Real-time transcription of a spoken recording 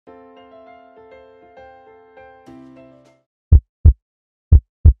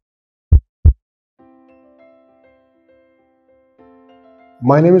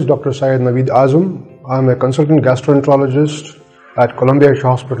My name is Dr. Syed Naveed Azam. I am a consultant gastroenterologist at Columbia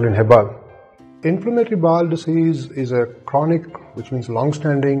Hospital in Hebbal. Inflammatory bowel disease is a chronic, which means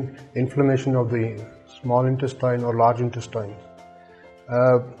long-standing inflammation of the small intestine or large intestine.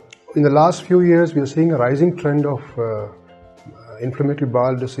 In the last few years, we are seeing a rising trend of inflammatory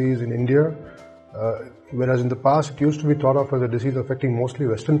bowel disease in India, whereas in the past it used to be thought of as a disease affecting mostly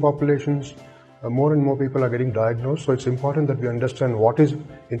Western populations. More and more people are getting diagnosed, so it's important that we understand what is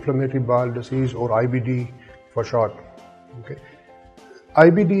inflammatory bowel disease, or IBD for short. Okay.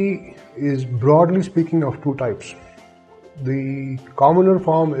 IBD is, broadly speaking, of two types. The commoner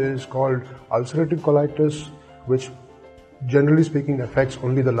form is called ulcerative colitis, which generally speaking affects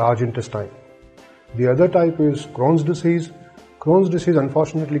only the large intestine. The other type is Crohn's disease. Crohn's disease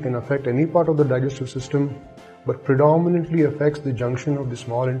unfortunately can affect any part of the digestive system, but predominantly affects the junction of the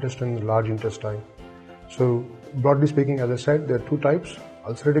small intestine and the large intestine. So broadly speaking, as I said, there are two types: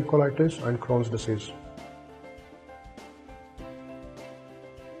 ulcerative colitis and Crohn's disease.